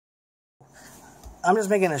I'm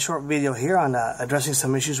just making a short video here on addressing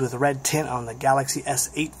some issues with red tint on the Galaxy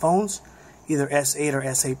S8 phones. Either S8 or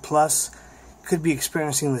S8 Plus could be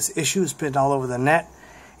experiencing this issue. It's been all over the net,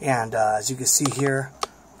 and as you can see here,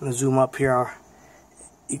 I'm going to zoom up here.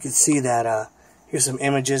 You can see that here's some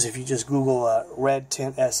images. If you just Google red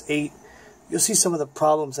tint S8, you'll see some of the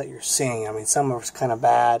problems that you're seeing. I mean, some are kind of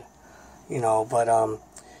bad, you know, but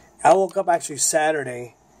I woke up actually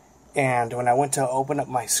Saturday, and when I went to open up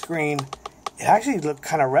my screen, it actually looked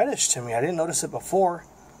kind of reddish to me. I didn't notice it before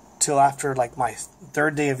till after like my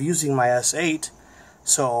third day of using my S8.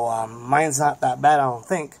 So mine's not that bad, I don't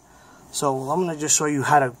think. So I'm going to just show you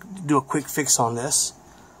how to do a quick fix on this.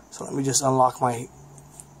 So let me just unlock my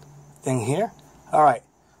thing here. Alright,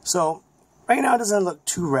 so right now it doesn't look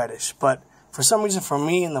too reddish, but for some reason for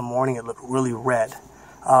me in the morning it looked really red.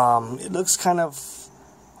 It looks kind of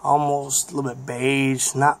almost a little bit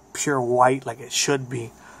beige, not pure white like it should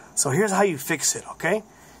be. So here's how you fix it, okay?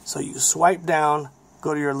 So you swipe down,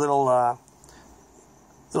 go to your little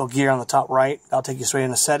gear on the top right. That'll take you straight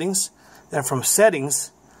into settings. Then from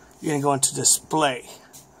settings, you're going to go into display.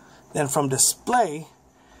 Then from display,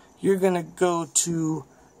 you're going to go to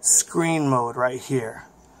screen mode right here.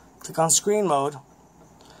 Click on screen mode.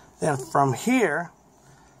 Then from here,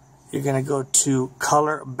 you're going to go to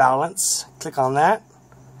color balance. Click on that.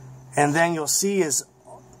 And then you'll see is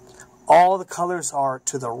all the colors are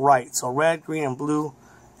to the right. So red, green, and blue,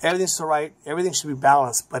 everything's to the right. Everything should be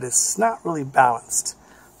balanced, but it's not really balanced.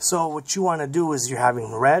 So what you want to do is you're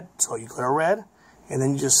having red, so you go to red, and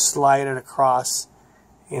then you just slide it across.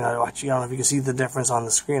 You know, I don't know if you can see the difference on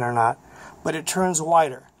the screen or not, but it turns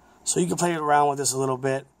whiter. So you can play around with this a little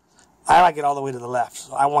bit. I like it all the way to the left.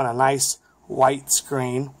 So I want a nice white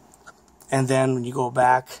screen. And then when you go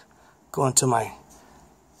back, go into my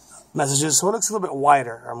messages, so it looks a little bit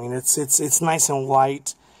whiter. I mean, it's nice and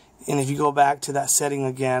white. And if you go back to that setting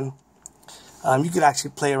again, you could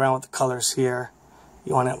actually play around with the colors here.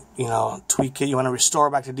 You want to, you know, tweak it. You want to restore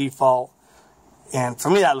back to default. And for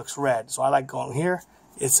me, that looks red. So I like going here.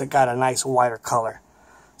 It's got a nice whiter color.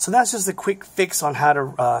 So that's just a quick fix on how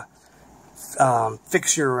to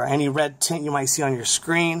fix your any red tint you might see on your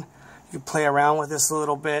screen. You can play around with this a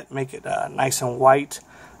little bit, make it nice and white.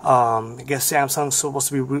 I guess Samsung's supposed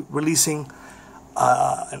to be releasing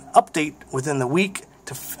an update within the week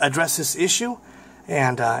to address this issue,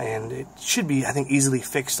 and it should be, I think, easily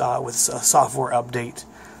fixed with a software update.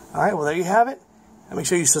 All right, well, there you have it. And make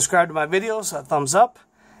sure you subscribe to my videos, thumbs up,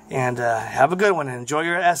 and have a good one, and enjoy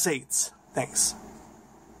your S8s. Thanks.